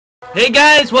Hey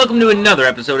guys, welcome to another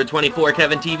episode of 24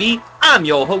 Kevin TV. I'm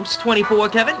your host, 24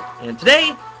 Kevin, and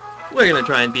today we're gonna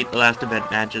try and beat the last event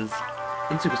matches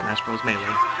in Super Smash Bros.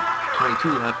 Melee.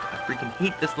 22 left. I freaking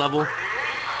hate this level. It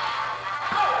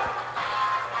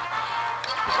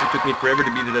took me forever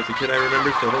to beat it as a kid, I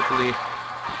remember, so hopefully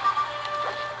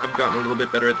I've gotten a little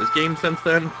bit better at this game since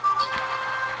then.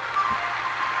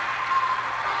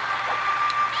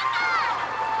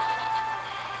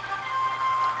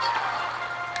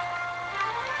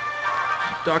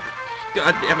 Duck.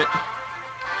 God damn it.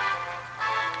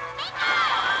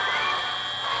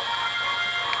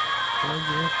 Why you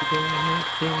have to go and make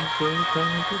things so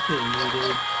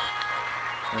complicated?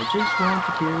 I just want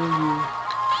to kill you.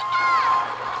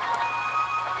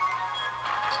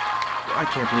 I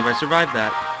can't believe I survived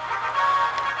that.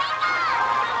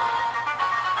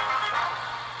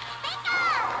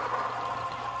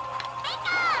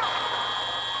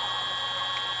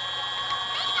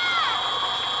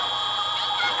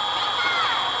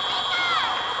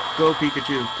 Go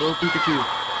Pikachu, go Pikachu.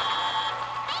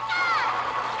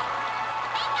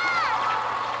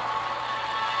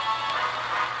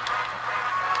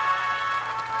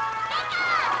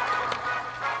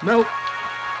 Nope.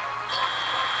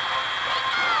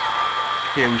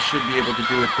 Okay, we should be able to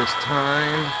do it this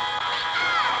time.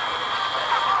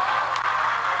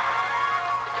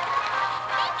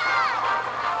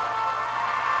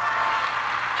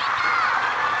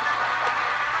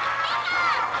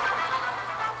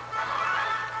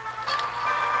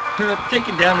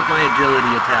 Taken down with my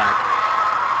agility attack.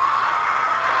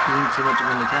 Doing so much of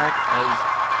an attack as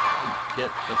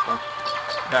get the fuck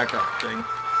back up thing.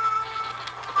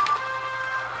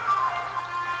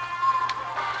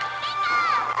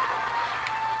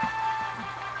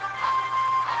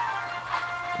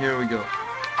 Here we go.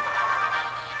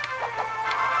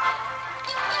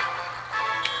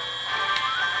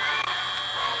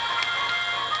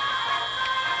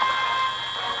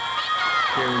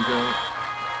 Here we go.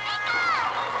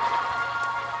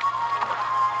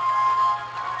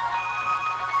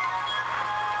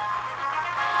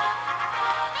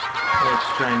 Let's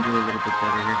try and do a little bit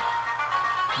better here.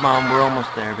 Come on, we're almost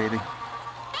there, baby.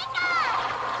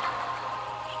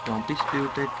 Don't be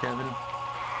stupid, Kevin.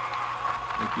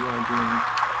 Like you are doing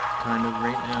kind of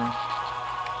right now.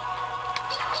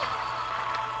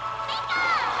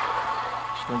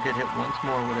 Just don't get hit once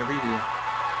more, whatever you do.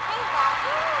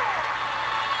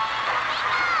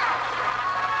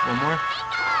 One more?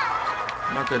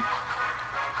 Not good.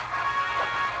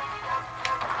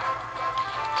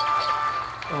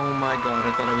 Oh my god,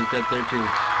 I thought I was dead there too.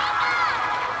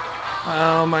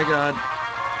 Oh my god.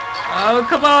 Oh,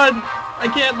 come on! I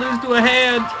can't lose to a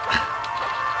hand!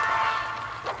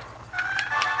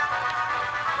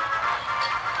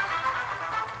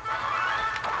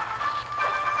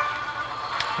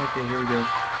 Okay, here we go.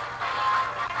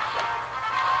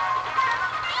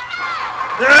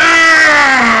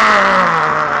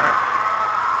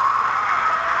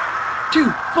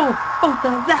 Two, four, both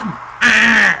of them!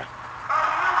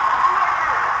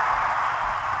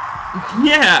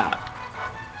 Yeah!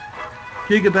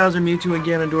 Giga Bowser, Mewtwo, and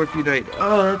Ganondorf unite.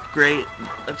 Oh, that's great.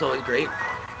 That's always great.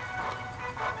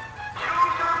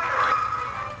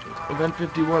 Event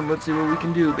 51, let's see what we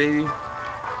can do, baby.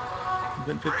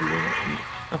 Event 51.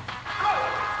 Oh.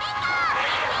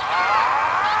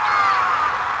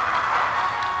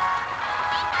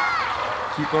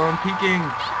 Keep on peeking.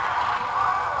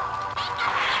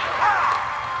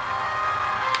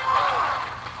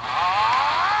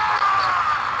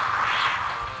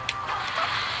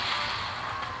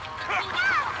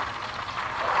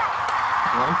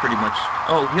 Well, I'm pretty much...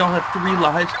 Oh, we all have 3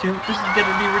 lives too? This is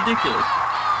gonna be ridiculous.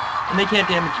 And they can't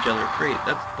damage each other. Great.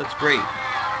 That's great.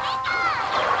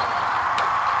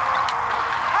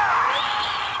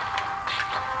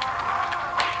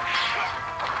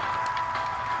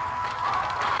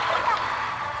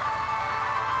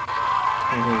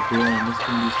 Oh, damn. This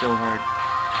can be so hard.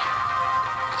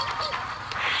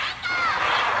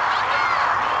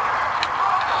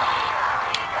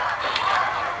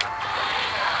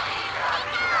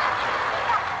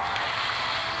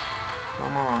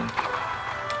 Come on.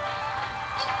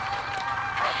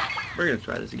 We're gonna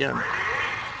try this again.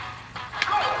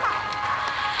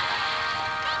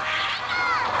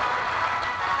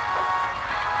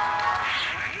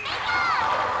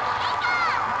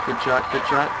 Good shot, good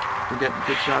shot. We're getting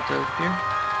good shots out here.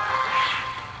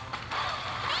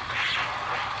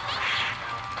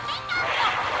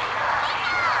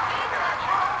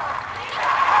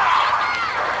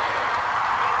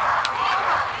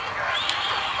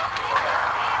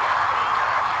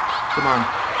 Come on.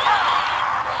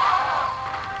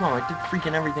 Oh, I did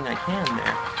freaking everything I can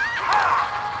there.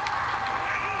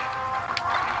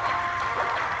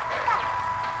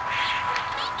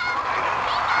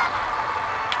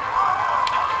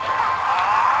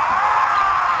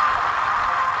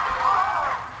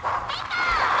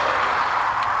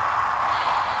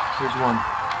 Here's one.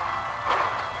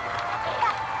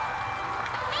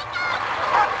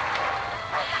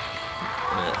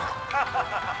 Ugh.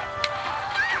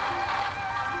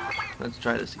 Let's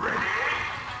try this again.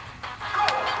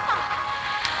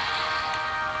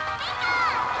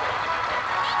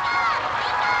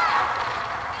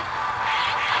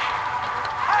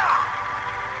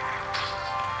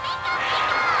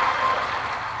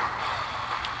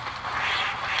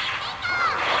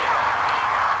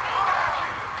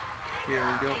 Here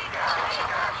we go.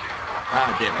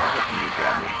 Ah, damn it. I hoping he would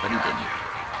grab me, but he didn't.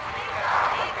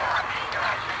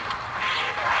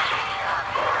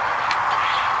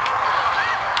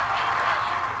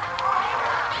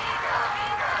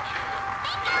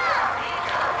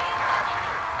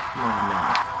 Come on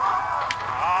now.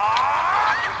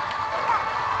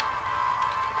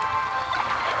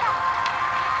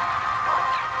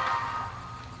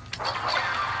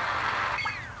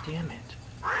 Damn it.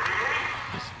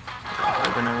 This is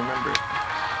harder than I remember.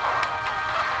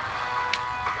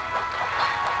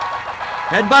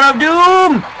 Headbutt of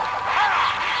Doom!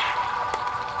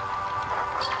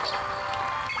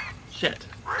 Shit.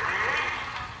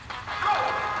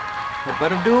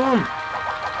 Headbutt of Doom!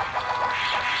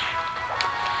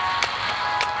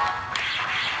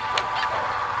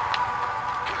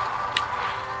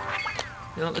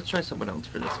 You know, let's try someone else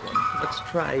for this one. Let's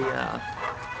try,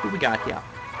 who we got here?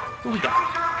 Who we got?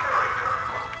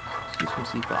 Let's use some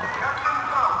C-Fob. I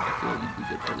feel you'd be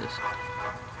good for this.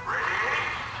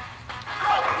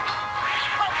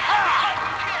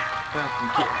 Falcon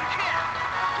Kid.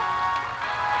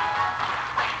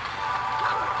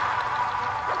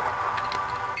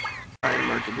 Try and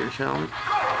mark it here, shall we?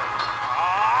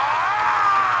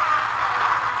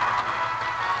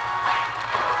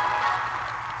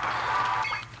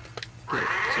 Okay,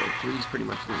 so 3's pretty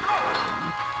much the 1, 2,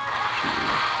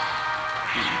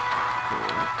 3,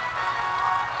 4.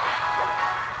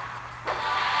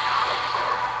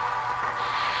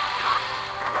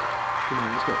 Come on,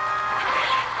 let's go.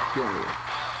 Get out of here.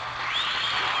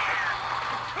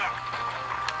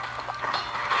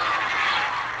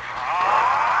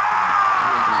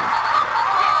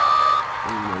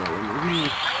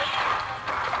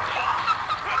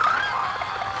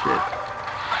 Shit.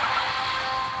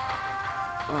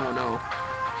 Oh no.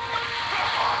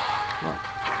 What?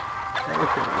 That was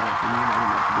good enough for me. I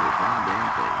didn't have to do a goddamn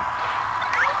thing.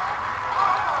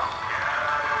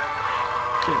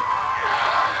 Shit.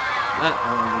 That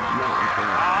did not like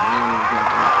that.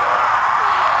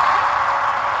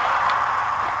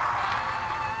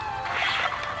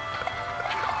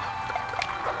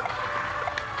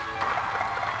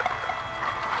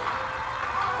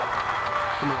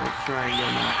 Come on, let's try and get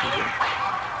him off of here.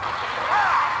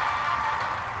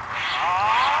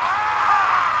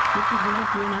 This is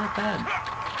really not bad.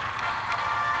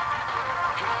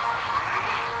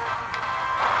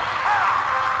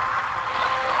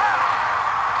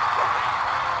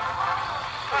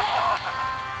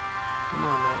 Come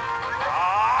on now.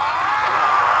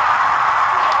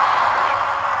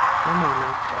 Come on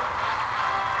now.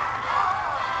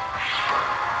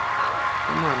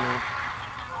 Come on now.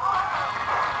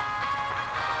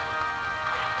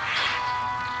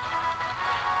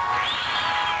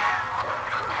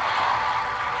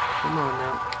 Come on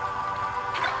now.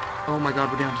 Oh my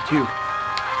god, we're down to 2.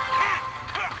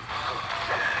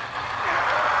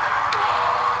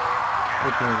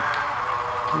 Okay.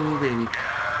 Oh baby.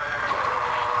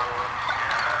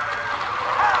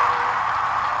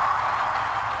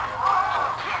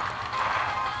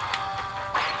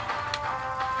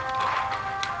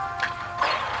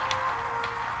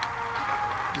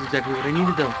 This is exactly what I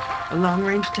needed though. A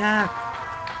long-range attack.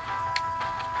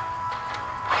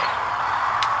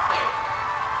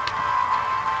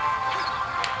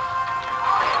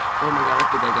 Oh my god, I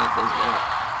think I got this now.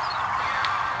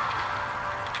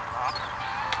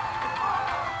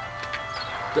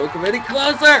 Don't come any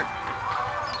closer!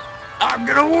 I'm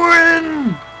gonna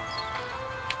win!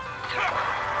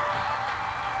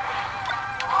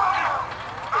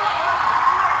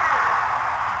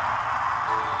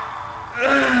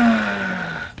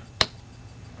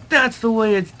 That's the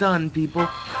way it's done, people.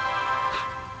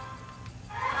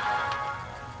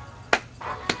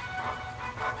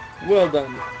 Well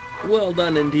done. Well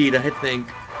done indeed, I think.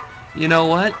 You know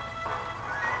what?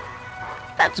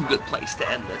 That's a good place to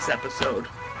end this episode.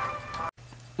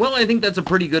 Well, I think that's a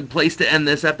pretty good place to end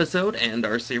this episode and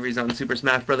our series on Super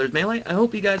Smash Bros. Melee. I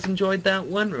hope you guys enjoyed that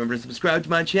one. Remember to subscribe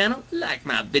to my channel, like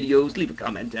my videos, leave a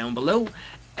comment down below.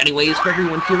 Anyways, for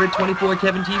everyone here at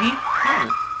 24Kevin TV,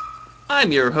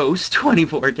 I'm your host,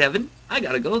 24Kevin. I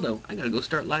gotta go, though. I gotta go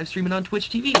start live streaming on Twitch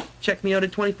TV. Check me out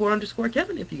at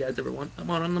 24_Kevin if you guys ever want.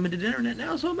 I'm on unlimited internet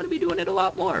now, so I'm gonna be doing it a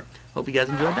lot more. Hope you guys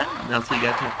enjoyed that, and I'll see you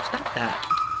guys tomorrow. Stop that.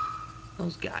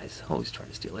 Those guys always try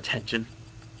to steal attention.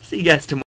 See you guys tomorrow.